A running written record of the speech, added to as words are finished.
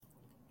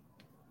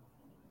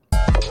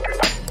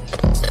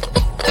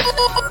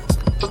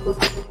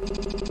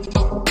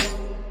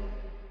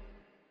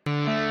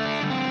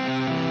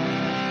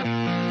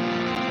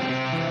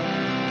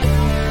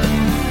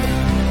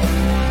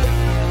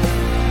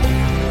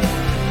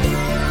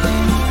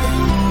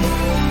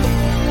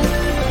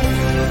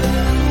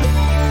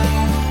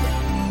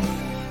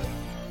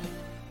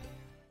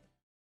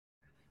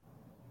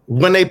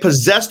When a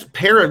possessed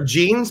pair of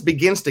jeans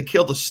begins to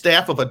kill the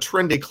staff of a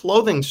trendy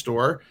clothing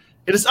store,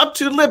 it is up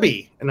to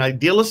Libby, an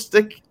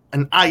idealistic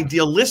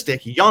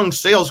young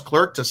sales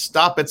clerk, to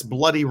stop its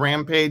bloody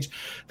rampage.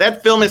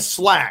 That film is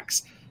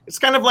SLAXX. It's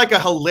kind of like a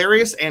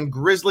hilarious and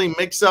grisly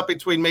mix-up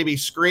between maybe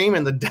Scream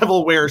and The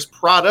Devil Wears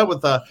Prada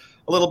with a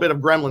little bit of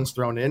Gremlins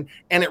thrown in.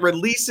 And it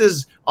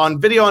releases on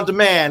video on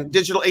demand,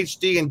 digital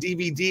HD and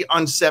DVD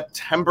on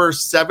September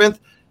 7th.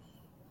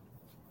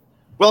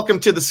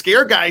 Welcome to the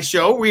Scare Guy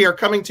Show. We are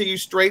coming to you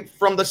straight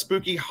from the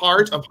spooky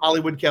heart of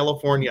Hollywood,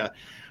 California.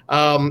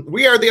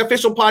 We are the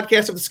official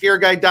podcast of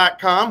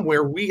thescareguy.com,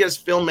 where we as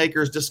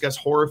filmmakers discuss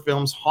horror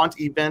films, haunt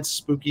events,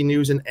 spooky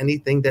news, and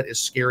anything that is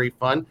scary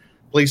fun.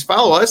 Please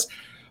follow us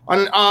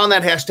on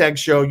that hashtag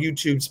show,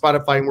 YouTube,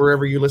 Spotify, and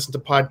wherever you listen to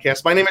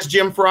podcasts. My name is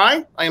Jim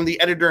Fry. I am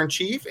the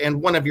editor-in-chief and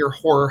one of your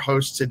horror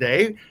hosts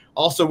today.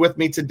 Also with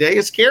me today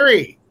is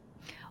Carrie.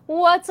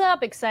 What's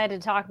up?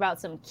 Excited to talk about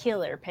some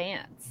killer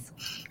pants.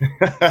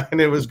 And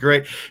it was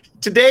great.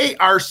 Today,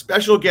 our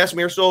special guest,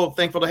 we are so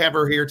thankful to have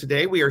her here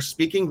today. We are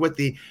speaking with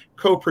the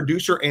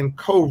co-producer and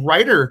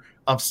co-writer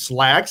of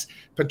SLAXX,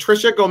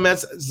 Patricia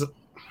Gomez.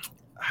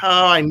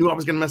 I knew I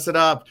was going to mess it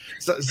up.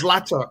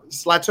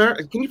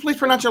 Zlatar. Can you please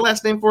pronounce your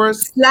last name for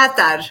us?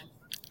 Zlatar.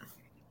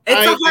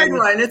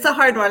 It's a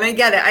hard one. I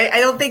get it. I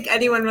don't think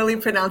anyone really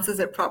pronounces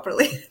it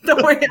properly.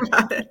 Don't worry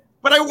about it.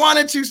 But I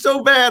wanted to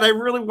so bad. I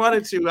really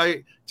wanted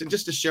to.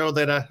 Just to show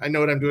that I know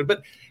what I'm doing.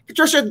 But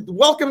Patricia,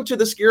 welcome to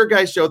the Scare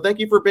Guy Show. Thank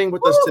you for being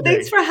with us today.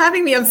 Thanks for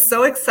having me. I'm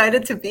so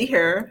excited to be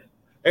here.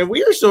 And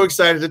we are so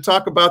excited to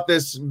talk about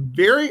this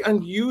very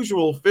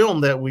unusual film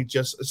that we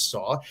just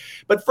saw.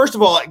 But first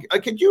of all,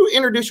 could you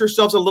introduce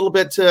yourselves a little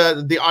bit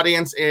to the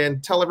audience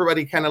and tell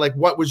everybody kind of like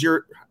what was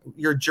your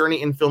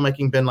journey in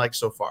filmmaking been like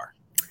so far?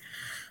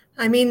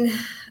 I mean,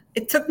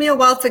 it took me a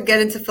while to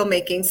get into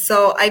filmmaking.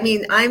 So, I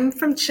mean, I'm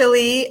from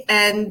Chile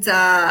and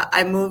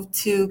I moved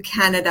to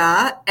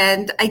Canada.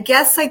 And I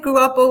guess I grew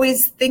up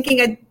always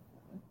thinking I'd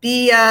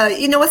be,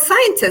 a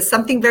scientist,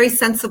 something very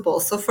sensible.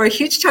 So for a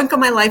huge chunk of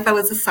my life, I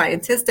was a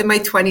scientist. In my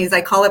 20s,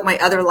 I call it my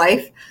other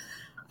life.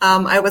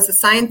 I was a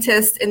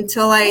scientist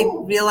until I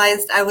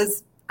realized I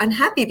was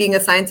unhappy being a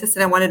scientist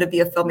and I wanted to be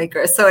a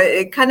filmmaker. So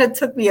it kind of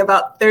took me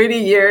about 30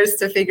 years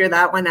to figure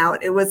that one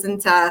out. It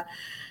wasn't a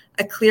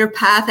clear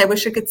path. I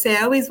wish I could say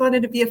I always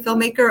wanted to be a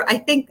filmmaker. I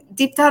think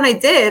deep down I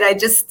did.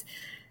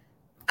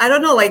 I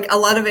don't know, like a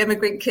lot of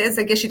immigrant kids,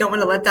 I guess you don't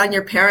want to let down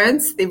your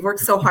parents. They've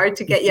worked so hard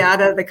to get you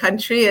out of the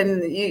country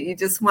and you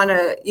just want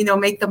to,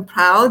 make them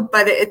proud.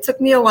 But it took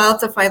me a while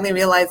to finally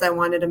realize I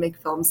wanted to make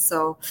films.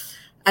 So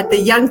at the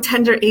young,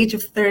 tender age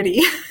of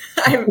 30,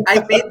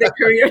 I made the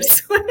career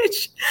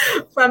switch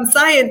from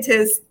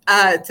scientist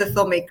to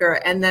filmmaker.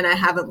 And then I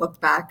haven't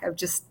looked back. I've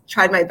just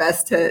tried my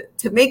best to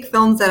make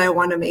films that I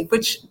want to make,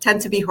 which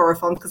tend to be horror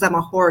films because I'm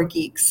a horror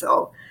geek.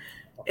 So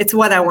it's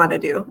what I want to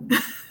do.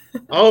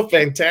 Oh,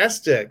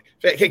 fantastic.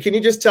 Can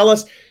you just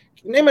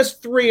name us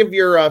three of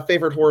your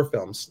favorite horror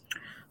films?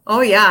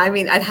 Oh, yeah. I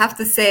mean, I'd have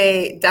to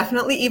say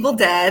definitely Evil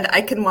Dead.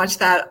 I can watch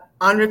that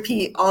on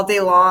repeat all day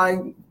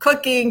long,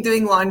 cooking,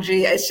 doing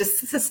laundry.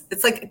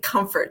 It's like a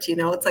comfort,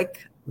 it's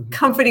like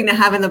comforting to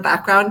have in the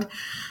background.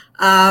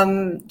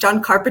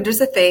 John Carpenter's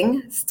The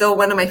Thing, still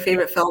one of my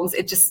favorite films.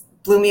 It just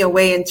blew me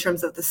away in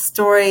terms of the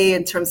story,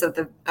 in terms of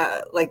the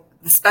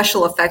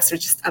special effects are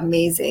just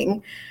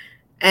amazing.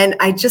 And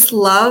I just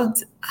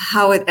loved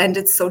how it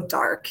ended so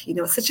dark,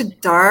 such a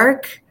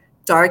dark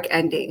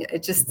ending.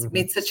 It just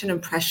made such an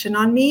impression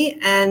on me.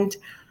 And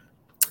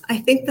I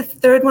think the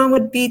third one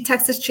would be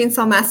Texas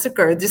Chainsaw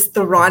Massacre. Just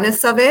the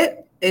rawness of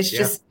it is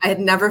just, I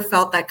had never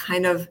felt that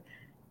kind of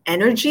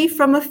energy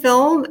from a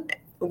film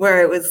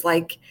where it was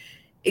like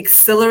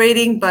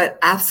exhilarating, but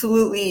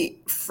absolutely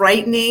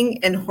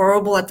frightening and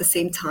horrible at the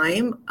same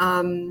time.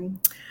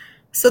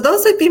 So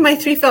those would be my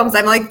three films.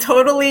 I'm like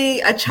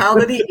totally a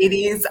child of the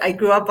 80s. I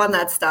grew up on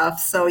that stuff.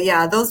 So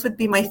yeah, those would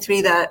be my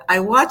three that I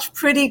watch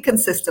pretty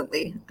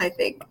consistently, I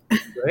think.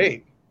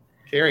 Great.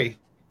 Carrie.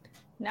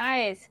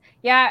 Nice.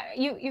 Yeah,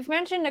 you've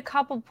mentioned a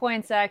couple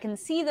points that I can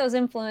see those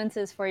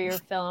influences for your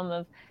film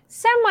of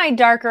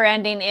semi-darker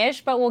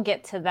ending-ish, but we'll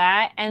get to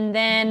that. And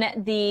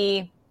then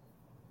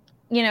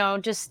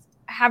just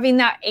having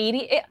that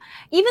 80s,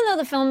 even though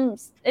the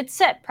film's, it's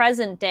set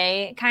present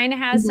day, it kind of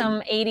has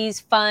some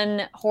 80s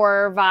fun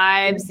horror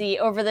vibes, the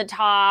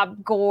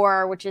over-the-top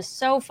gore, which is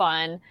so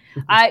fun.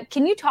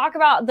 Can you talk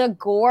about the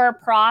gore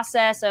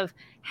process of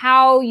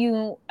how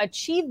you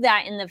achieved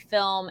that in the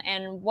film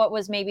and what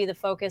was maybe the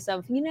focus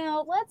of,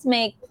 let's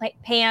make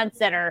pants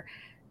that are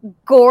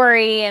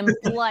gory and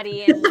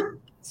bloody and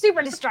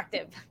super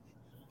destructive?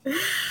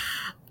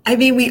 I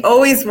mean, we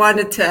always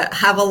wanted to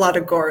have a lot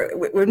of gore.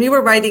 When we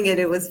were writing it,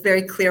 it was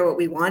very clear what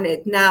we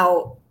wanted.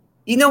 Now,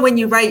 when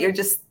you write, you're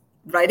just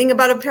writing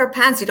about a pair of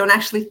pants. You don't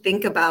actually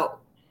think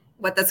about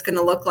what that's going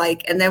to look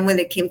like. And then when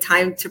it came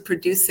time to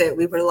produce it,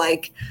 we were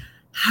like,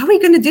 how are we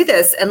going to do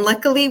this? And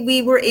luckily,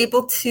 we were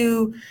able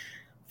to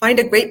find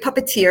a great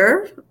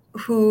puppeteer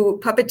who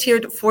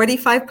puppeteered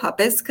 45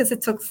 puppets, because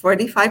it took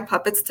 45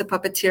 puppets to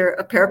puppeteer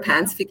a pair of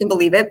pants, if you can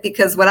believe it.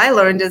 Because what I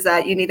learned is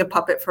that you need a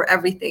puppet for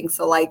everything.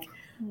 So like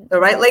the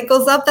right leg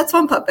goes up, that's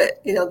one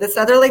puppet. This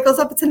other leg goes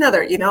up, it's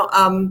another,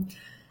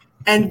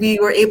 And we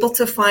were able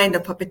to find a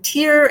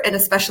puppeteer and a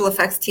special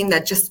effects team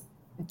that just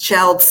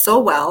gelled so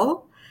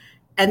well.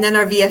 And then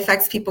our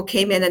VFX people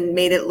came in and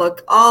made it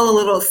look all a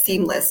little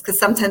seamless, because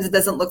sometimes it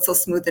doesn't look so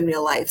smooth in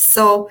real life.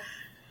 So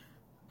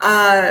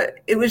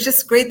it was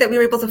just great that we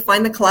were able to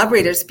find the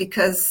collaborators,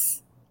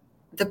 because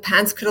the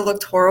pants could have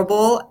looked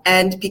horrible.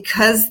 And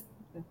because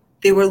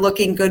they were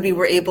looking good, we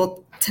were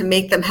able to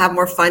make them have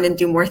more fun and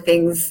do more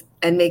things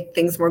and make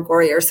things more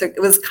gorier. So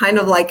it was kind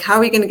of like, how are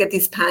we going to get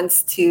these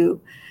pants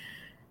to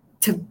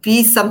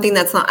be something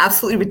that's not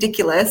absolutely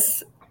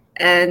ridiculous?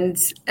 And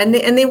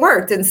they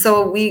worked. And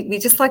so we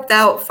just lucked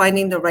out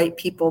finding the right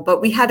people, but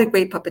we had a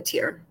great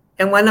puppeteer.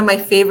 And one of my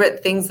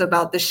favorite things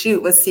about the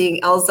shoot was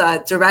seeing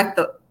Elsa direct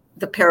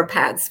the pair of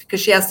pants, because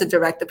she has to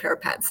direct the pair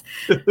of pants.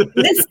 In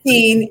this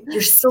scene,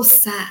 you're so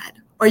sad,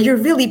 or you're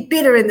really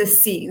bitter in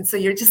this scene, so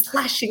you're just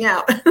lashing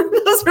out.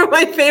 Those were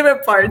my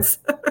favorite parts.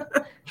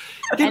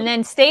 And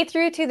then stay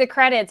through to the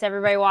credits,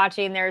 everybody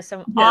watching. There's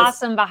some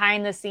awesome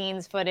behind the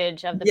snes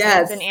footage of the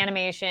pants and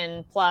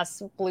animation,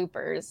 plus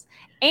bloopers,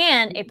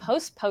 and a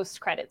post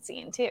credit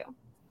scene too.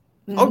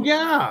 Oh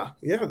yeah,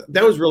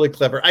 that was really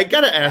clever. I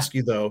gotta ask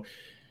you though,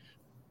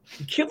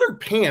 Killer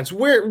Pants,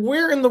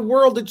 where in the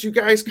world did you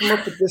guys come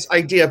up with this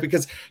idea?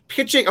 Because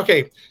pitching,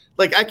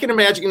 like I can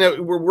imagine,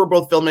 we're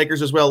both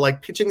filmmakers as well.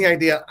 Like pitching the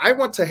idea, I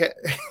want to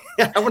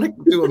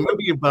do a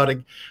movie about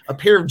a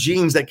pair of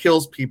jeans that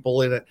kills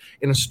people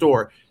in a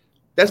store.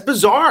 That's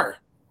bizarre,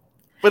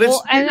 but it's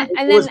and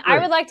then I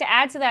would like to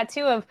add to that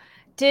too.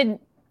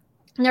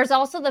 There's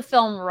also the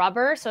film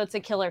Rubber, so it's a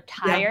killer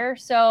tire.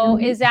 Yeah. So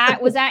was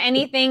that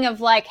anything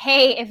of like,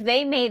 hey, if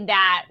they made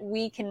that,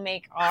 we can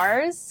make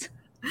ours?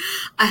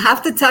 I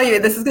have to tell you,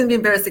 this is going to be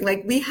embarrassing.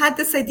 Like, we had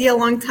this idea a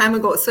long time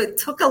ago, so it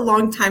took a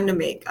long time to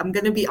make. I'm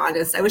going to be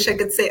honest. I wish I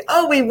could say,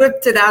 oh, we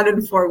whipped it out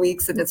in 4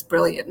 weeks and it's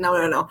brilliant.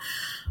 No.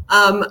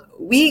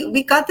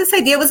 We got this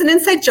idea. It was an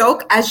inside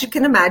joke, as you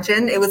can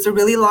imagine. It was a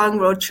really long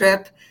road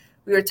trip.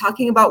 We were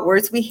talking about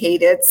words we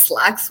hated.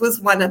 SLAXX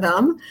was one of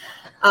them.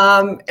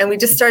 And we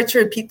just started to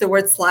repeat the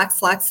word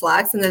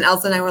SLAXX. And then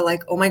Elsa and I were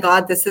like, oh my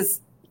God, this is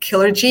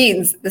Killer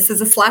Jeans. This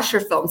is a slasher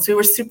film. So we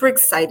were super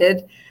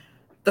excited.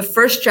 The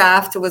first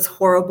draft was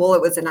horrible.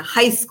 It was in a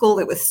high school.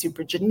 It was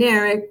super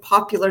generic,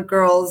 popular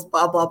girls,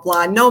 blah, blah,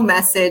 blah, no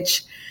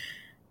message.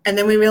 And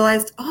then we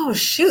realized, oh,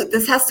 shoot,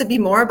 this has to be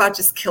more about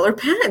just killer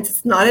pants.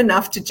 It's not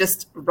enough to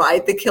just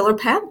ride the killer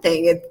pant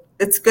thing.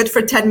 It's good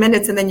for 10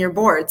 minutes and then you're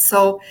bored.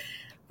 So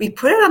we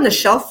put it on the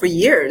shelf for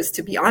years,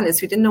 to be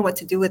honest. We didn't know what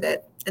to do with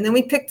it. And then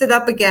we picked it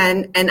up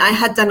again. And I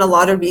had done a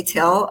lot of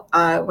retail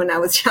when I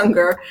was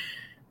younger.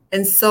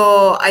 And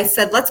so I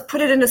said, let's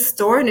put it in a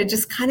store. And it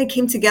just kind of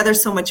came together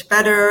so much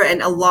better. And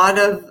a lot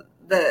of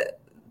the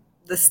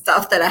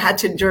stuff that I had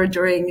to endure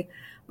during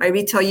my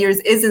retail years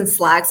is in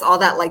SLAXX, all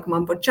that like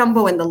mumbo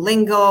jumbo and the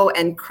lingo.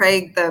 And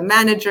Craig, the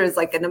manager, is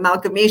like an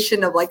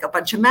amalgamation of like a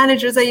bunch of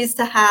managers I used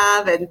to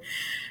have.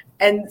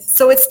 And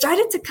so it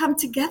started to come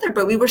together,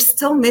 but we were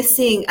still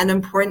missing an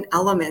important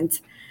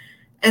element.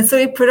 And so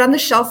we put it on the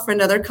shelf for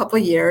another couple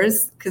of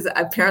years, because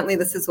apparently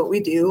this is what we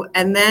do.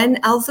 And then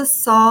Elsa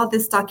saw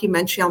this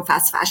documentary on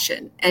fast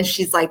fashion, and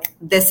she's like,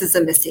 this is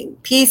a missing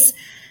piece.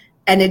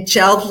 And it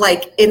gelled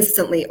like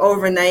instantly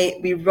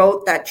overnight. We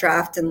wrote that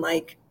draft in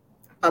like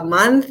a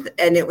month,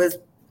 and it was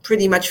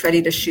pretty much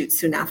ready to shoot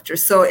soon after.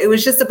 So it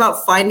was just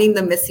about finding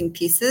the missing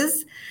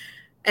pieces.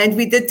 And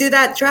we did do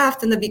that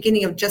draft in the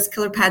beginning of just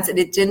Killer Pants, and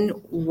it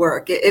didn't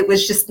work. It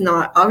was just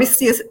not,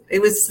 obviously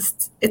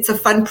it's a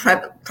fun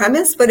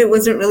premise, but it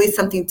wasn't really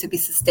something to be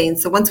sustained.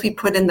 So once we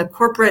put in the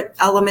corporate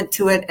element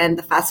to it and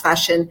the fast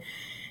fashion,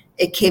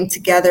 it came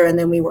together, and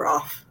then we were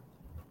off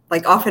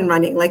and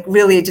running. Like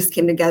really, it just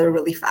came together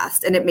really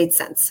fast, and it made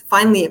sense.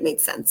 Finally, it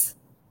made sense.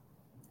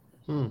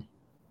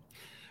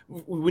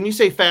 When you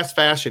say fast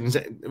fashion,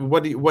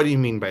 what do you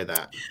mean by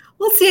that?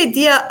 Well, it's the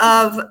idea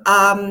of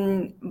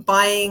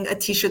buying a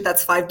T-shirt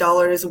that's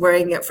 $5,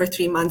 wearing it for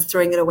 3 months,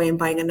 throwing it away, and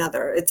buying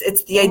another.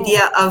 It's the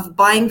idea of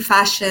buying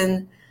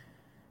fashion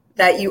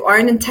that you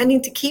aren't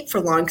intending to keep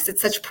for long, because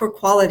it's such poor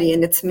quality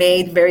and it's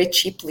made very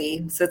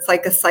cheaply. So it's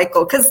like a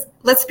cycle. Because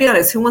let's be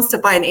honest, who wants to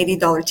buy an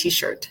 $80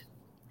 T-shirt,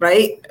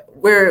 right?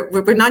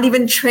 We're not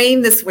even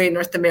trained this way in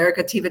North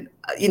America to even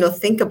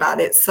think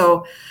about it.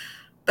 So.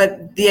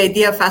 But the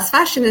idea of fast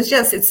fashion is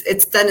just,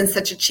 it's done in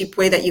such a cheap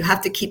way that you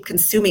have to keep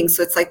consuming.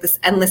 So it's like this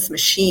endless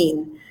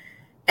machine.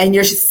 And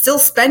you're still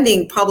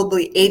spending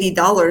probably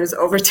 $80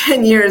 over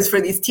 10 years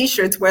for these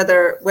T-shirts,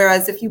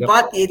 whereas if you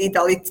bought the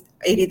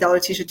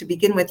 $80 T-shirt to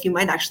begin with, you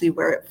might actually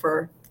wear it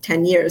for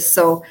 10 years.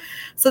 So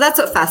that's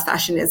what fast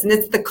fashion is. And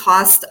it's the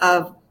cost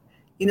of,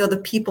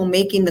 the people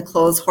making the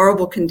clothes,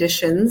 horrible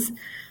conditions.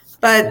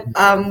 But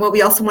what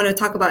we also want to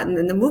talk about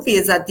in the movie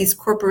is that these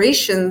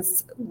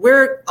corporations,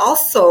 we're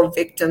also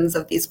victims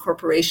of these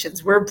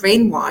corporations. We're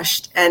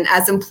brainwashed. And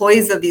as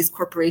employees of these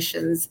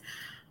corporations,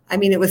 I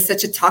mean, it was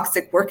such a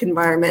toxic work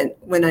environment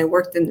when I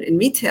worked in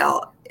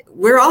retail.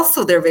 We're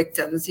also their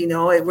victims, you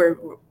know.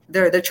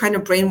 They're trying to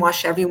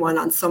brainwash everyone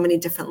on so many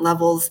different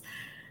levels,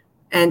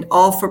 and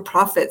all for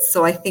profit.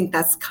 So I think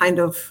that's kind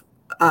of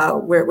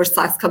where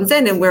SLAXX comes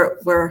in, and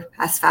where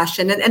fast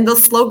fashion and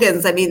those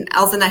slogans. I mean,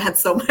 Elsa and I had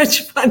so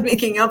much fun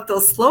making up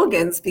those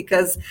slogans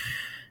because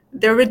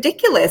they're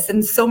ridiculous.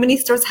 And so many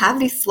stores have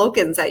these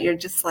slogans that you're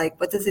just like,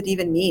 what does it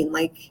even mean?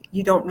 Like,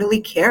 you don't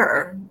really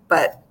care,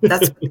 but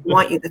that's what they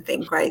want you to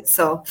think, right?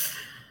 So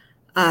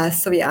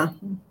yeah,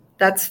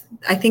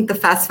 I think the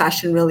fast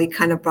fashion really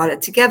kind of brought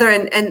it together.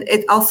 And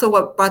it also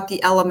what brought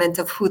the element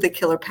of who the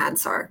killer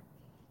pants are.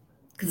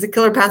 Because the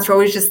killer pants were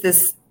always just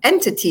this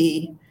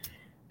entity.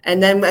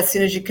 And then as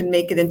soon as you can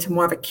make it into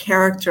more of a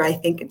character, I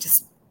think it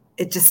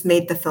just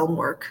made the film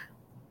work.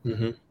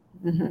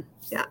 Mm-hmm. Mm-hmm.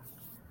 Yeah.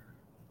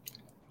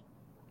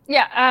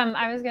 Yeah,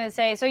 I was going to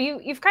say, so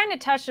you've kind of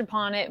touched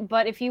upon it,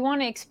 but if you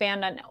want to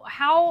expand on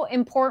how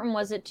important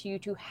was it to you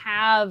to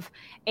have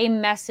a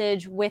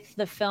message with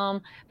the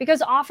film?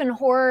 Because often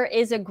horror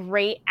is a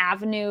great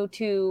avenue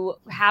to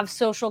have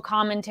social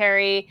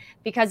commentary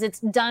because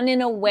it's done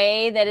in a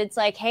way that it's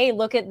like, hey,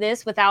 look at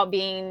this without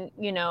being,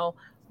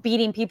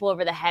 beating people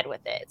over the head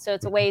with it. So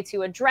it's a way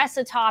to address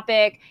a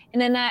topic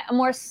in a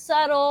more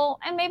subtle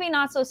and maybe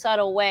not so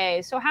subtle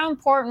way. So how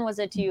important was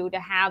it to you to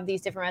have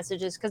these different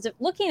messages? Because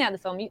looking at the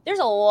film, there's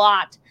a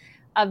lot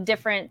of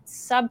different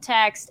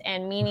subtext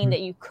and meaning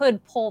that you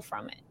could pull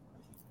from it.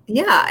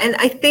 Yeah. And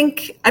I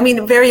think,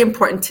 very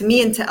important to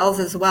me and to Els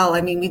as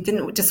well. We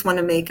didn't just want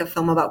to make a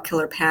film about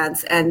killer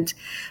pants, and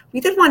we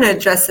did want to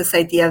address this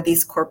idea of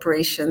these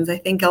corporations. I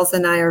think Els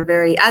and I are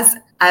very,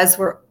 as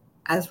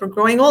we're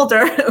growing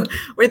older,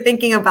 we're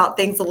thinking about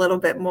things a little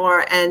bit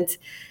more. And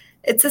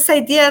it's this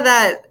idea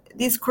that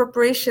these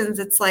corporations,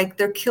 it's like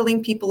they're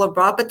killing people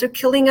abroad, but they're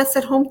killing us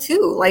at home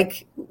too.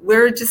 Like,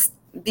 we're just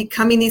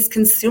becoming these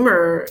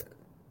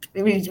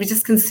we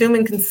just consume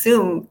and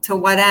consume to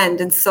what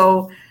end? And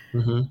so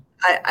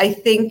I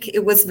think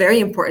it was very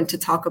important to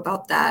talk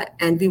about that.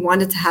 And we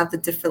wanted to have the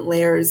different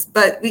layers,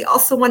 but we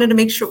also wanted to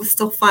make sure it was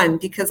still fun,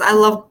 because I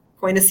love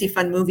going to see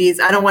fun movies.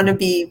 I don't want to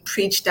be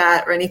preached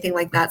at or anything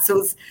like that. So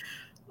it's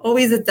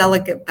always a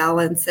delicate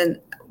balance. And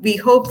we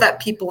hope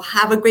that people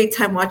have a great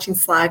time watching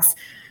SLAXX,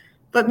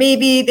 but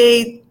maybe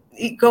they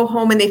go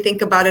home and they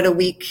think about it a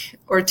week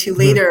or two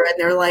later and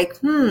they're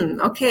like,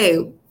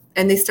 okay.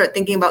 And they start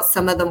thinking about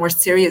some of the more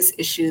serious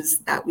issues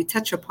that we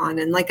touch upon.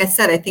 And like I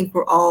said, I think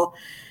we're all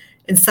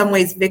in some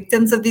ways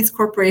victims of these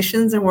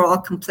corporations, and we're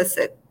all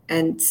complicit.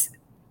 And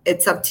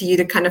it's up to you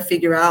to kind of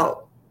figure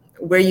out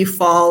where you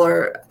fall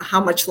or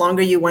how much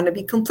longer you want to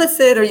be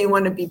complicit or you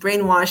want to be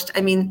brainwashed.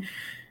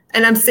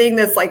 And I'm saying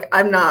this like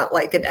I'm not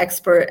like an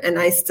expert, and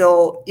I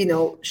still,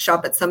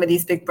 shop at some of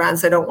these big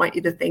brands. I don't want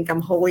you to think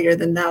I'm holier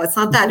than thou. It's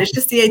not that. It's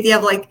just the idea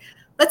of like,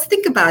 let's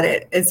think about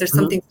it. Is there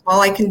something small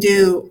I can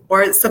do,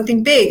 or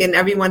something big? And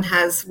everyone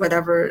has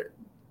whatever,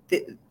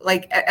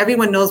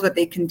 everyone knows what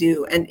they can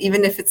do. And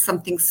even if it's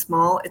something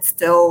small, it's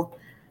still,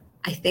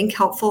 I think,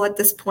 helpful at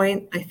this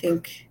point. I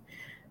think.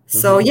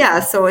 So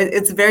yeah, so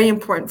it's very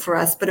important for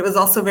us, but it was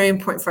also very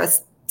important for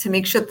us to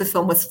make sure that the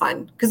film was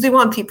fun, because we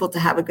want people to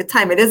have a good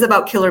time. It is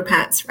about killer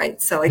pants, right?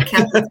 So it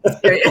can't be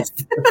serious.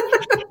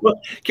 Well,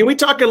 can we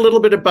talk a little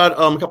bit about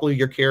a couple of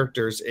your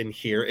characters in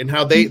here and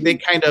how they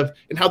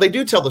how they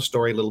do tell the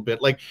story a little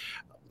bit? Like,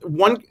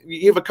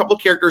 you have a couple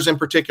of characters in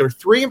particular,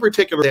 3 in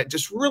particular, that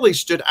just really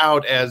stood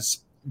out as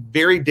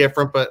very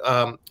different.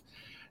 But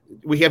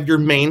we have your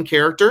main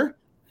character.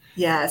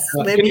 Yes,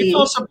 Libby. Can you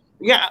tell us?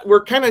 Yeah,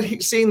 we're kind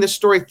of seeing this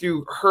story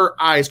through her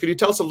eyes. Could you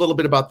tell us a little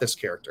bit about this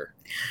character?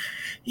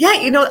 Yeah,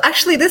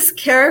 actually this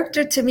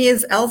character to me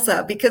is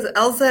Elsa, because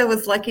Elsa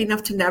was lucky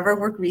enough to never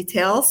work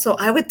retail. So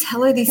I would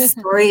tell her these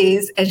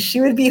stories and she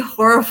would be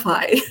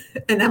horrified.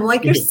 And I'm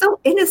like, you're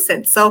so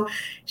innocent. So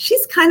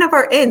she's kind of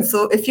our in.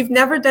 So if you've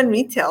never done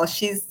retail,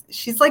 she's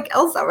like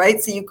Elsa, right?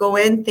 So you go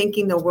in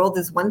thinking the world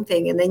is one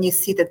thing, and then you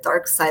see the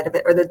dark side of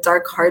it, or the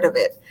dark heart of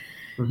it.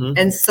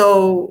 And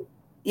so,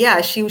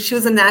 yeah, she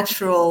was a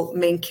natural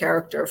main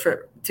character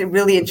to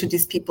really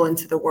introduce people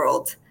into the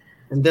world.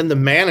 And then the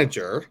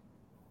manager.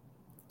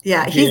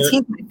 Yeah, he's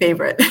my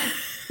favorite.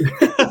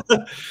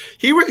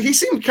 He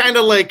seemed kind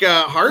of like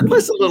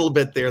heartless a little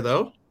bit there,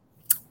 though.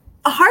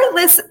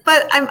 Heartless,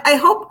 but I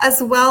hope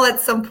as well at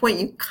some point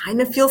you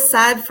kind of feel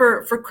sad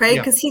for Craig,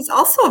 because he's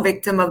also a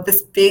victim of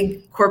this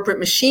big corporate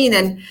machine.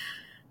 And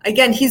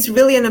again, he's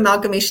really an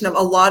amalgamation of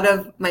a lot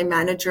of my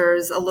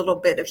managers, a little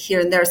bit of here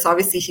and there. So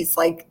obviously he's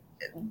like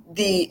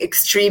the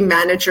extreme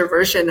manager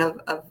version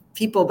of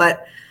people,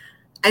 but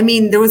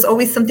there was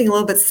always something a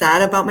little bit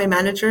sad about my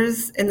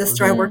managers in the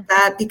store I worked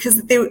at,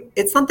 because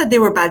it's not that they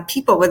were bad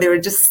people, but they were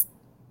just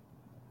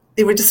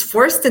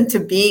forced into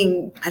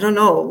being, I don't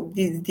know,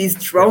 these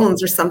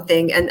drones or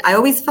something. And I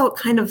always felt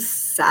kind of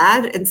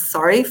sad and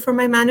sorry for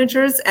my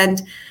managers.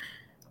 And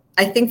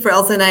I think for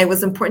Elsa and I, it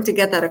was important to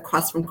get that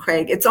across from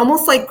Craig. It's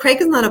almost like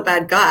Craig is not a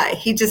bad guy.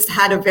 He just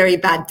had a very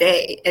bad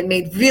day and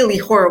made really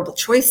horrible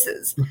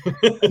choices.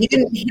 He's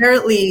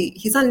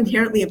not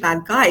inherently a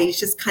bad guy. He's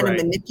just kind of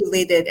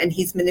manipulated, and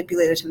he's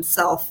manipulated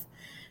himself.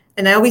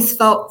 And I always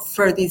felt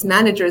for these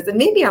managers, and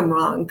maybe I'm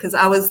wrong because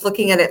I was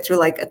looking at it through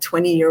like a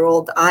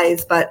 20-year-old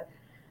eyes, but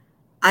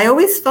I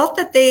always felt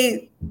that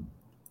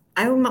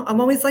I'm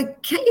always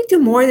like, can't you do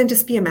more than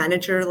just be a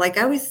manager? Like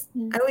I always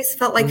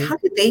felt like, how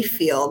do they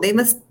feel? They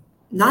must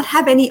not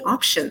have any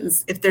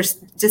options if they're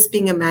just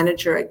being a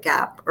manager at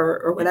Gap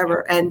or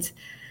whatever.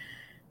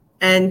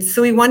 And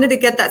so we wanted to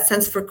get that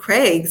sense for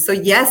Craig. So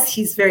yes,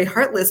 he's very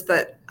heartless,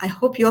 but I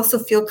hope you also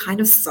feel kind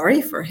of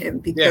sorry for him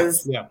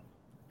because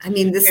I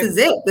mean, this is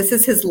it. This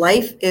is his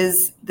life,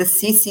 is the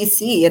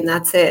CCC, and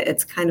that's it.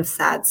 It's kind of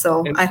sad.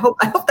 So I hope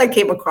that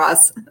came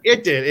across.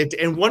 It did.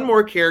 And one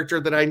more character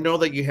that I know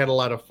that you had a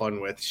lot of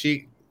fun with.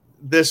 She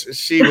was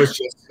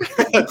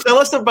just tell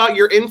us about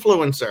your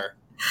influencer.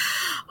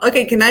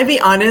 Okay, can I be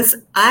honest?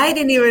 I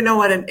didn't even know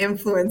what an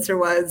influencer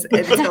was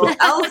until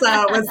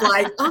Elsa was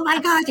like, oh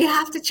my God, you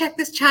have to check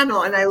this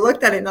channel. And I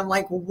looked at it and I'm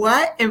like,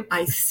 what am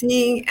I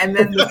seeing? And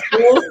then the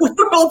whole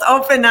world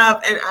opened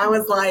up and I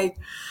was like,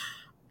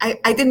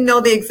 I didn't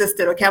know they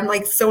existed. Okay. I'm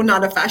like so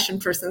not a fashion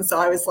person. So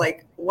I was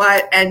like,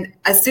 what? And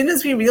as soon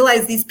as we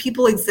realized these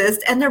people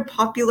exist and they're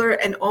popular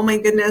and oh my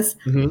goodness,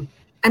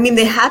 I mean,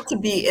 they had to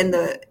be in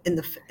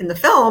the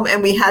film,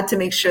 and we had to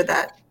make sure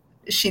that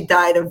she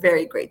died a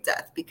very great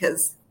death,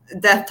 because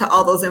death to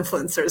all those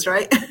influencers,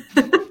 right?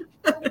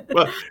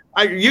 Well,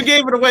 you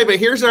gave it away, but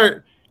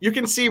you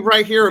can see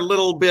right here a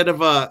little bit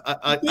of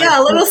a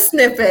little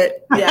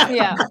snippet. Yeah.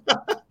 Yeah.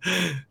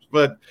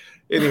 But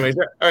anyways,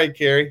 all right,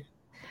 Carrie.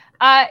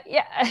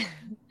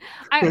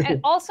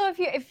 And also,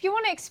 if you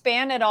want to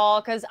expand at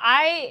all, because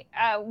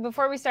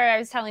before we started, I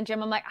was telling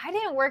Jim, I'm like, I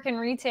didn't work in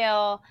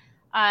retail.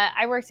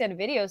 I worked at a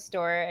video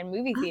store and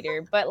movie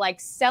theater, but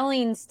like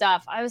selling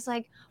stuff, I was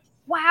like,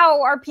 wow,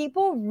 are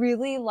people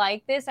really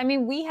like this? I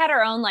mean, we had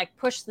our own like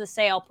push the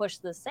sale,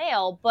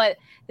 but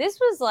this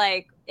was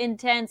like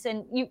intense.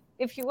 And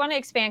if you want to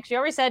expand, because you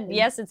already said,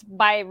 yes, it's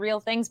buy real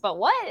things, but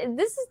what?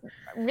 This is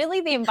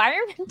really the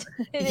environment?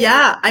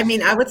 Yeah. I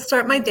mean, I would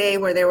start my day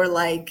where they were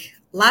like,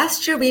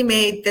 last year we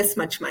made this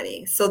much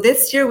money. So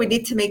this year we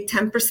need to make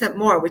 10%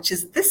 more, which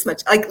is this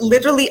much, like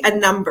literally a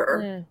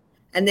number.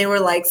 And they were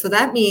like, so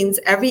that means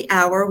every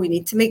hour we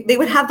need to make, they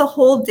would have the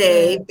whole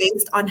day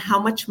based on how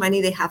much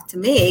money they have to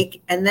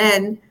make. And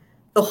then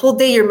the whole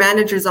day your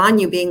manager's on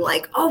you being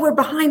like, oh, we're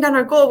behind on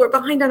our goal.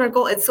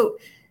 And so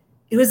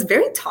it was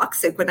very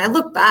toxic. When I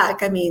look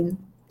back, I mean,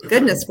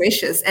 goodness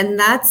gracious. And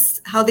that's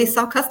how they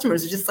saw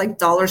customers, just like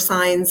dollar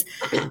signs.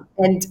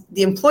 And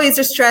the employees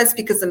are stressed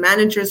because the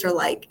managers are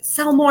like,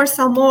 sell more,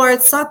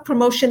 stock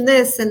promotion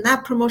this and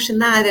that promotion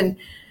that. And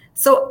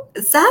so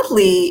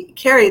sadly,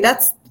 Carrie,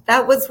 that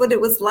was what it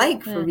was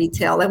like for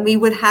retail. And we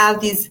would have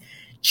these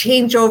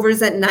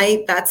changeovers at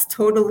night. That's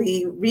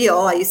totally real.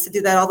 I used to do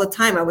that all the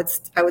time. I would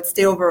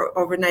stay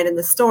overnight in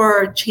the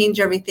store, change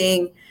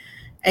everything.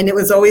 And it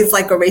was always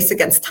like a race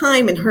against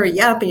time and hurry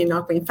up, and you're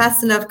not going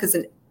fast enough because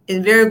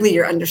invariably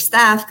you're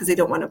understaffed because they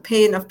don't want to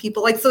pay enough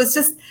people. Like, so it's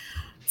just,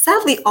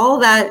 sadly, all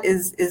that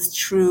is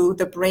true.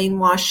 The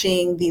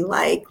brainwashing, the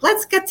like,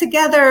 let's get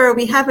together.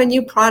 We have a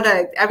new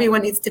product.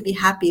 Everyone needs to be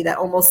happy. That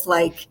almost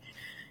like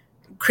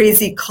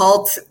crazy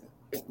cult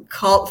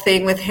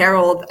thing with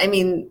Harold. I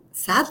mean,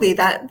 sadly,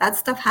 that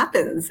stuff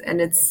happens, and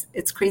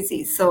it's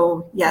crazy.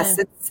 So yes,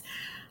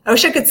 I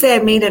wish I could say I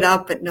made it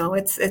up, but no,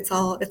 it's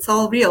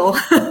all real.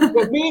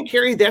 Well, me and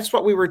Carrie, that's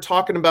what we were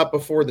talking about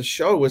before the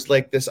show, was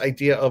like this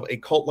idea of a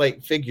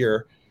cult-like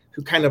figure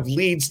who kind of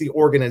leads the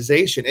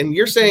organization. And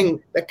you're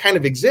saying that kind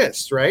of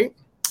exists, right?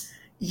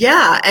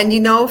 Yeah. And,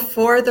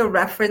 for the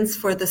reference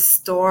for the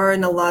store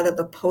and a lot of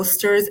the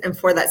posters and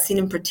for that scene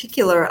in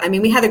particular, I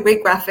mean, we had a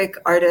great graphic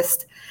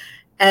artist,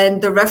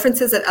 and the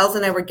references that Elsa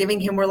and I were giving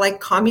him were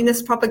like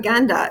communist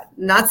propaganda,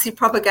 Nazi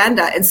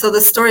propaganda. And so the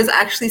store is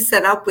actually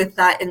set up with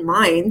that in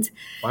mind.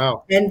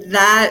 Wow. And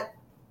that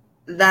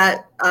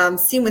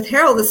scene with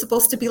Harold is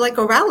supposed to be like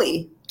a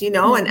rally,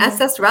 an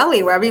SS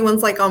rally where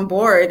everyone's like on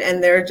board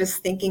and they're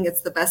just thinking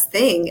it's the best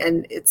thing.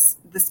 And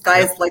this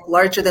guy's like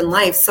larger than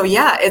life. So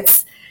yeah,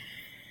 it's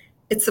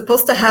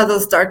supposed to have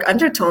those dark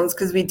undertones,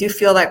 because we do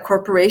feel that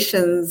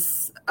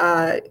corporations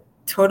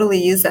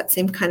totally use that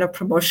same kind of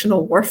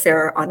promotional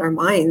warfare on our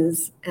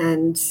minds,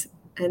 and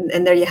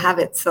there you have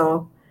it.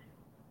 So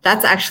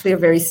that's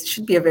actually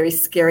should be a very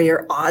scary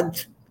or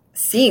odd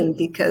scene,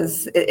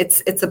 because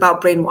it's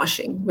about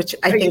brainwashing, which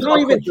I think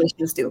all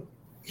corporations do.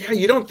 Yeah,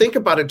 you don't think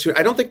about it too.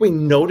 I don't think we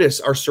notice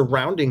our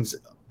surroundings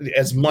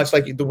as much,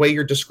 like the way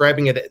you're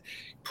describing it,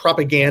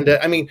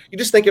 propaganda. I mean, you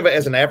just think of it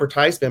as an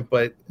advertisement,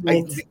 but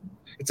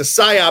it's a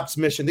PSYOPs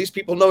mission. These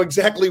people know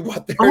exactly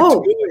what they're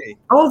doing.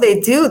 Oh, they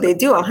do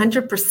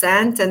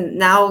 100%. And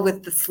now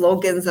with the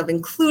slogans of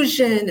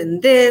inclusion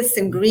and this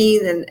and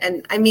green,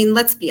 and I mean,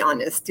 let's be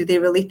honest, do they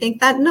really think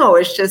that? No,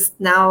 it's just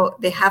now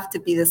they have to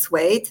be this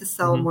way to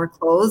sell more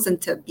clothes and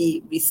to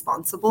be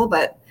responsible.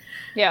 But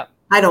yeah,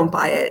 I don't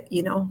buy it,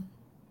 you know.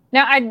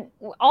 Now, I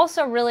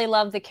also really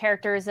love the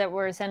characters that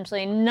were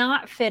essentially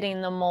not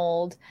fitting the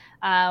mold.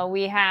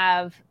 We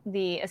have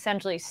the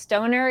essentially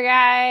stoner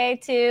guy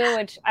too,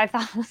 which I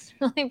thought was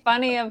really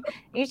funny.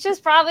 He's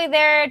just probably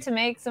there to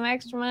make some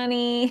extra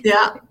money.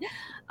 Yeah.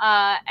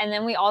 And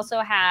then we also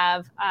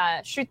have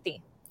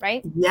Shruti,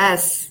 right?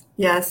 Yes.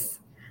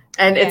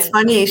 And it's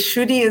funny,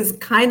 Shruti is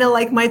kind of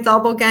like my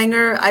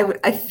doppelganger.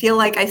 I feel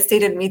like I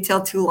stayed in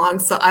retail too long.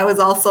 So I was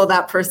also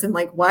that person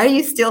like, why are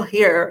you still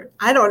here?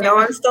 I don't know.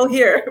 I'm still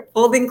here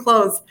folding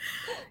clothes.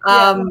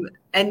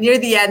 And near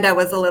the end, I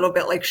was a little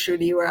bit like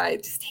Shruti, where I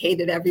just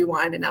hated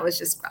everyone and I was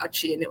just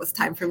grouchy and it was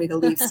time for me to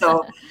leave.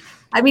 So,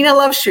 I mean, I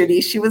love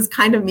Shruti. She was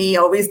kind of me,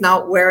 always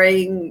not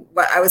wearing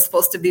what I was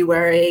supposed to be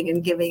wearing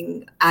and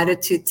giving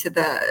attitude to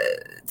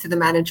the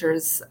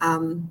managers.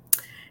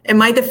 In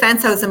my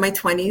defense, I was in my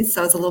 20s, so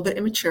I was a little bit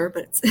immature,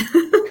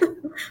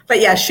 but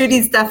yeah,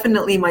 Shruti's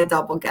definitely my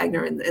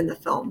doppelganger in the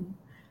film.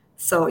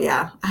 So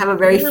yeah, I have a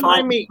very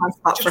fond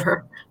spot for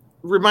her.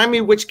 Remind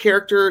me which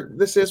character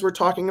this is we're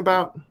talking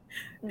about.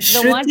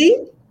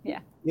 Shruti? Yeah.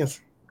 Yes.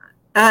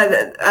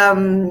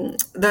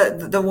 The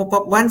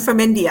one from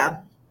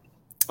India.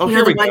 Oh,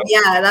 here we go.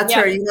 Yeah, that's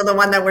her. You know, the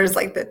one that wears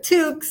like the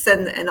toques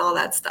and all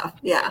that stuff.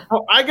 Yeah.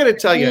 Oh, I got to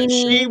tell you,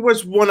 she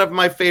was one of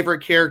my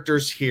favorite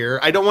characters here.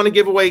 I don't want to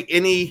give away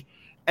any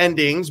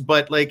endings,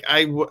 but like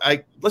I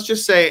let's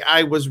just say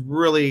I was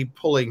really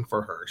pulling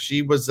for her.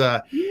 She was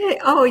yeah.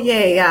 Oh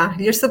yeah.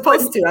 You're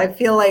supposed to. I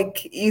feel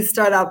like you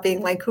start out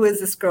being like, who is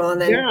this girl?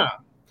 And then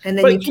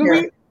you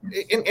care.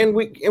 And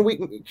we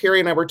Carrie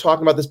and I were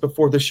talking about this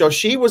before the show.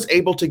 She was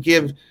able to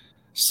give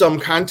some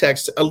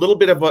context, a little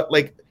bit of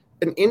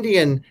an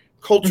Indian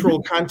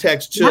cultural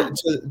context to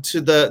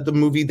the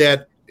movie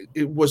that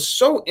it was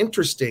so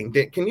interesting.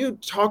 Can you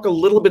talk a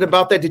little bit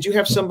about that? Did you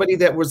have somebody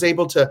that was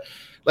able to,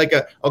 like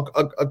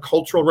a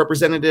cultural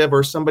representative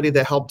or somebody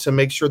that helped to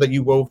make sure that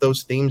you wove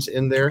those themes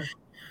in there?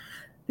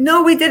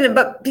 No, we didn't.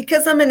 But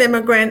because I'm an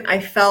immigrant, I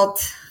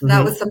felt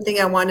that was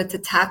something I wanted to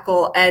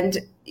tackle. And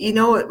you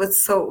know, it was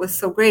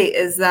so great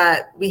is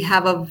that we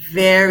have a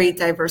very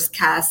diverse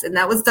cast, and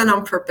that was done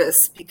on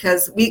purpose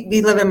because we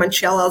live in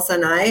Montreal, Elsa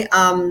and I.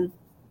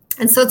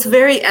 And so it's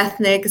very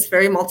ethnic, it's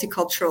very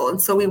multicultural. And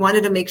so we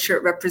wanted to make sure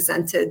it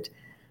represented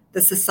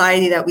the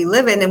society that we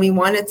live in. And we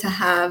wanted to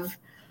have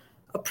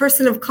a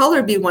person of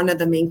color be one of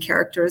the main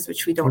characters,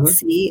 which we don't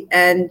see.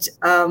 And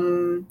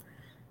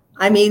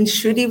I mean,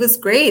 Shruti was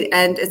great.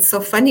 And it's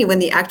so funny when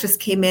the actress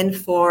came in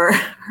for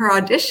her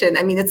audition.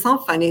 I mean, it's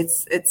not funny.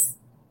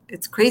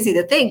 It's crazy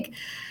to think.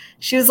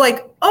 She was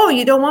like, oh,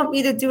 you don't want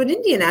me to do an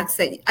Indian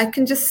accent? I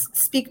can just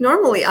speak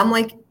normally. I'm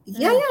like,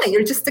 yeah,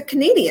 you're just a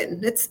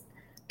Canadian.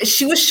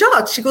 She was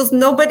shocked. She goes,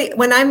 nobody,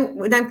 when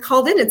I'm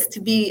called in, it's to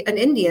be an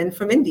Indian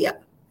from India.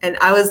 And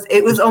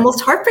it was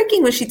almost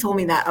heartbreaking when she told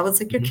me that. I was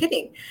like, you're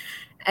kidding.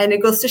 And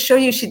it goes to show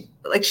you, she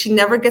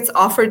never gets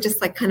offered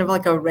just like kind of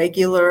like a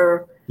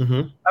regular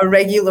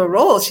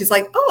role. She's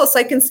like, oh, so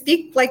I can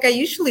speak like I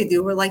usually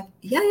do. We're like,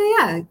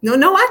 yeah.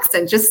 No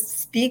accent. Just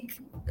speak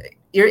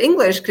your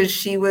English, because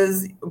she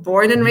was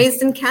born and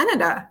raised in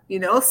Canada, you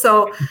know?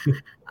 So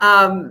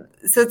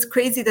it's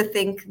crazy to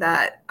think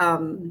that, I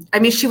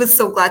mean, she was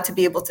so glad to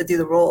be able to do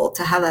the role,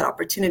 to have that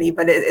opportunity,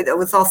 but it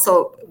was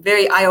also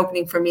very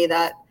eye-opening for me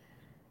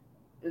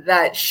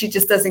that she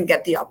just doesn't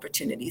get the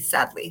opportunity,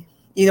 sadly,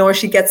 you know, or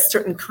she gets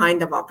certain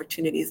kind of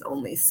opportunities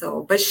only.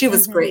 So, but she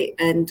was great.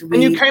 And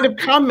you kind of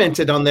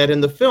commented on that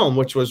in the film,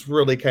 which was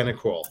really kind of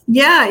cool.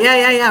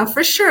 Yeah,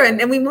 for sure.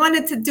 And we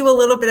wanted to do a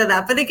little bit of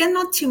that, but again,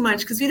 not too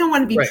much, because we don't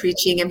want to be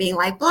preaching and being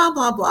like, blah,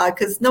 blah, blah,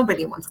 because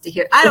nobody wants to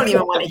hear. I don't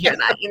even want to hear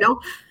that, you know?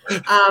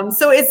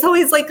 So it's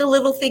always like a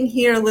little thing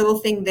here, a little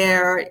thing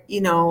there, you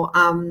know,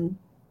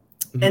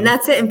 and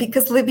that's it. And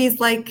because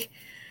Libby's like,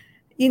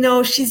 you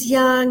know, she's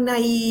young,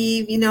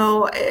 naive, you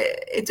know,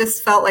 it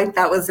just felt like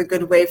that was a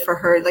good way for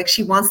her. Like,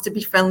 she wants to be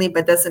friendly,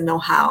 but doesn't know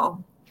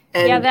how.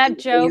 And yeah, that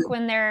joke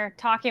when they're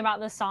talking about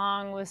the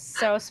song was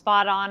so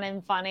spot on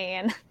and funny.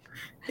 And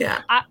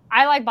yeah,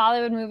 I like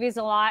Bollywood movies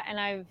a lot. And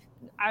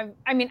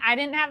I mean, I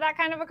didn't have that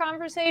kind of a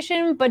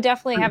conversation, but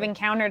definitely have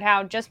encountered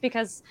how just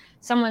because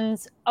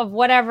someone's of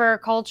whatever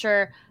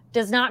culture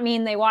does not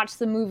mean they watch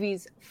the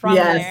movies from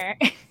there.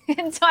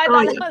 And so I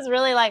thought that was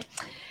really like,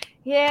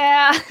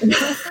 yeah,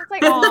 it's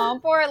like, oh,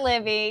 poor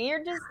Libby.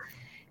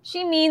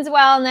 She means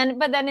well,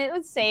 but then it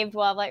was saved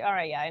well. Like, all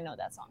right, yeah, I know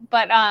that song,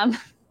 but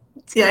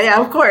yeah,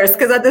 of course,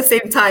 because at the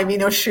same time, you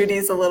know,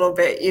 Shruti's a little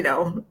bit, you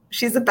know,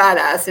 she's a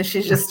badass, and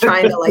she's just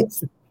trying to like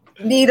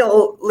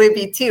needle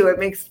Libby too.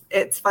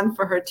 It's fun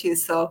for her too.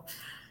 So,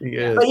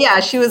 but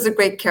yeah, she was a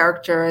great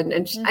character,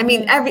 and I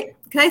mean,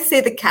 can I say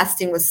the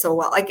casting was so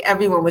well? Like,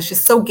 everyone was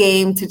just so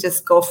game to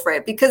just go for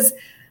it, because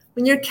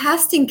when you're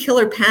casting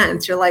Killer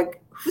Pants, you're like,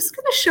 who's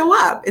going to show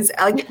up? Is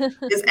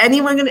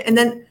anyone going to? And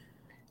then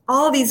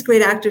all these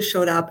great actors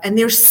showed up, and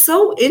they're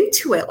so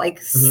into it,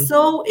 like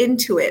so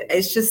into it.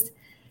 It's just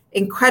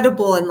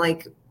incredible. And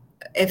like,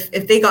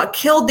 if they got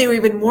killed, they were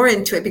even more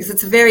into it because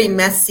it's very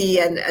messy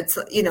and it's,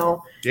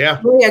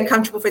 really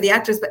uncomfortable for the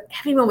actors, but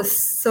everyone was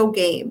so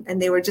game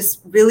and they were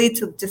just really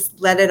to just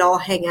let it all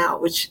hang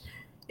out, which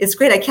is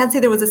great. I can't say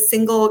there was a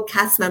single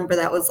cast member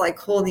that was like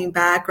holding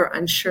back or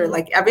unsure.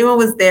 Like everyone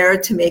was there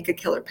to make a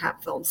killer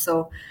pant film.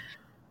 So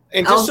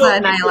and Elsa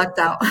and I lucked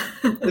out.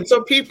 And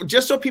so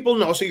people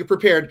know, so you're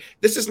prepared.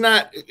 This is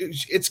not,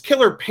 it's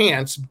killer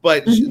pants,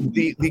 but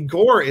the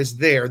gore is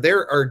there.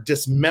 There are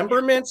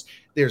dismemberments,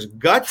 there's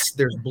guts,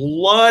 there's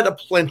blood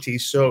aplenty.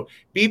 So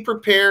be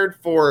prepared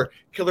for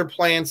killer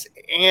pants,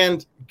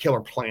 and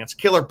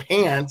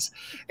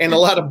a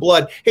lot of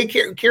blood. Hey,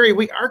 Carrie,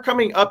 we are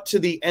coming up to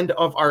the end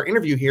of our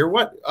interview here.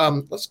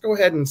 Let's go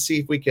ahead and see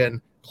if we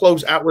can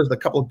close out with a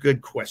couple of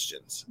good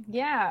questions.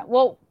 Yeah.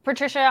 Well,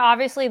 Patricia,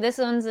 obviously this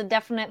one's a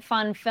definite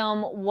fun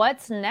film.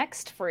 What's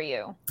next for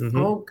you?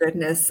 Oh,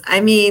 goodness.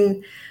 I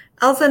mean,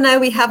 Elsa and I,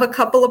 we have a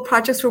couple of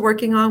projects we're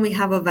working on. We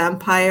have a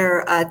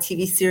vampire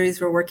TV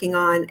series we're working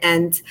on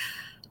and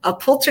a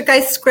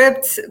poltergeist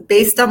script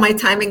based on my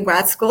time in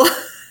grad school.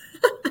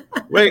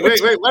 Wait. What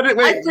does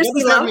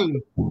that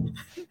mean?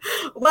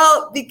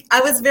 Well,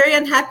 I was very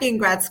unhappy in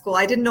grad school.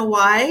 I didn't know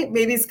why.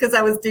 Maybe it's because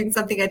I was doing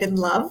something I didn't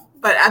love.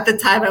 But at the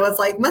time, I was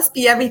like, must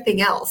be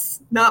everything else,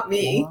 not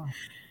me. Wow.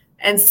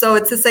 And so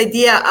it's this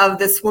idea of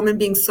this woman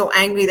being so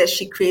angry that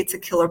she creates a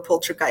killer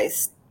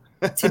poltergeist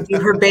to do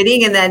her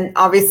bidding. And then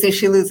obviously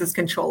she loses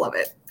control of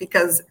it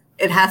because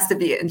it has to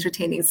be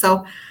entertaining.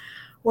 So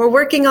we're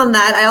working on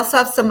that. I also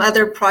have some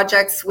other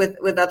projects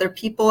with other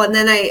people. And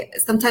then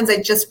sometimes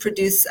I just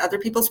produce other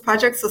people's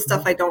projects, so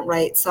stuff I don't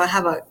write. So I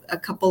have a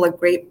couple of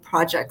great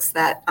projects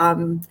that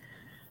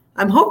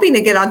I'm hoping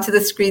to get onto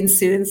the screen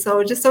soon.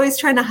 So just always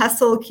trying to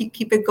hustle,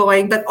 keep it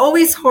going, but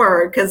always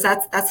horror, because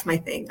that's my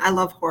thing. I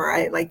love horror.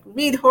 I like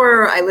read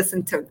horror. I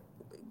listen to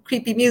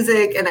creepy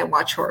music and I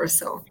watch horror.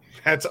 So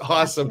that's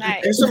awesome.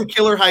 Nice. There's some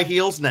killer high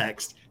heels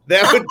next.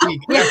 That would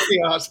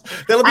be awesome.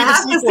 That'll be I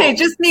have to say,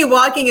 just me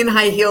walking in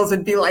high heels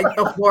would be like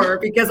the horror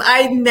because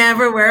I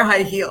never wear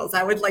high heels.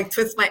 I would like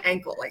twist my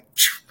ankle, like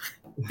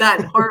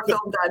done. Horror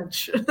film done.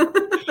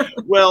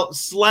 Well,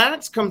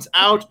 SLAXX comes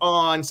out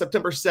on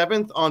September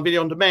 7th on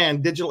video on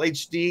demand, digital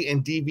HD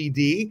and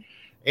DVD.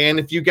 And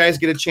if you guys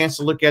get a chance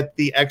to look at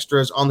the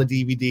extras on the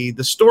DVD,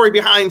 the story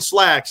behind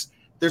SLAXX,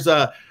 there's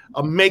a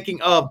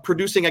making of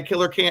producing a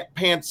killer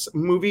pants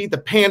movie. The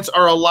pants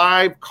are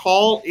alive.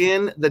 Call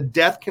in the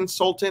death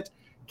consultant,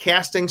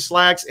 casting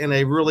SLAXX, and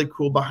a really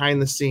cool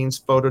behind the scenes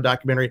photo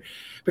documentary.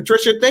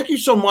 Patricia, thank you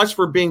so much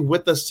for being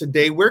with us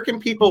today. Where can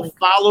people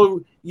follow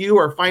you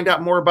or find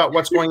out more about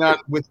what's going on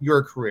with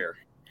your career?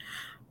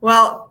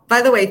 Well,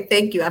 by the way,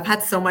 thank you. I've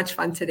had so much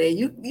fun today.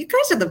 You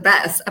guys are the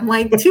best. I'm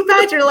like, too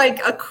bad you're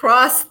like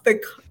across the,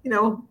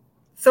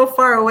 so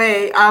far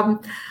away.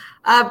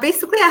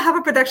 Basically, I have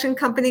a production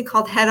company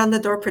called Head on the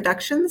Door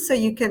Productions. So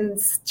you can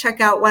check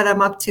out what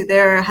I'm up to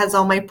there. It has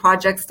all my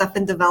projects, stuff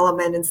in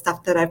development and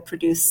stuff that I've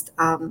produced.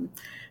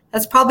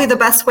 That's probably the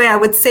best way. I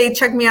would say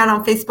check me out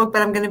on Facebook,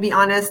 but I'm going to be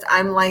honest.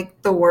 I'm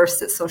like the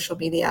worst at social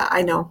media.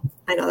 I know.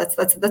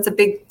 That's a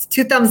big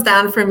 2 thumbs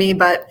down for me,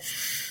 but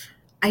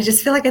I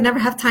just feel like I never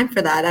have time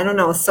for that. I don't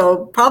know.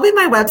 So probably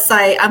my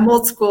website. I'm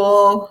old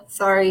school.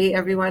 Sorry,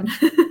 everyone.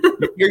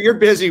 You're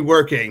busy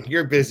working.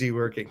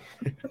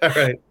 All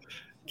right.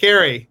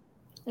 Carrie.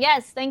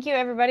 Yes, thank you,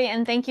 everybody.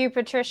 And thank you,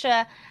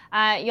 Patricia.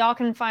 Y'all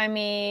can find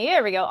me,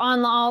 here we go,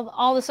 on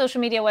all the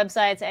social media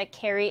websites at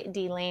Carrie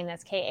D. Lane.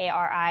 That's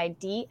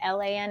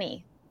KARIDLANE.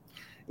 And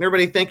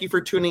everybody, thank you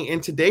for tuning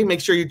in today. Make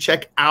sure you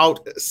check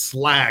out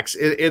SLAXX.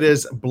 It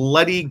is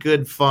bloody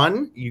good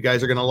fun. You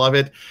guys are going to love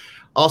it.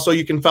 Also,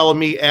 you can follow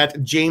me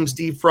at James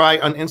D. Fry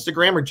on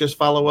Instagram or just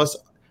follow us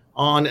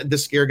on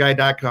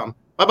thescareguy.com.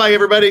 Bye-bye,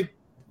 everybody.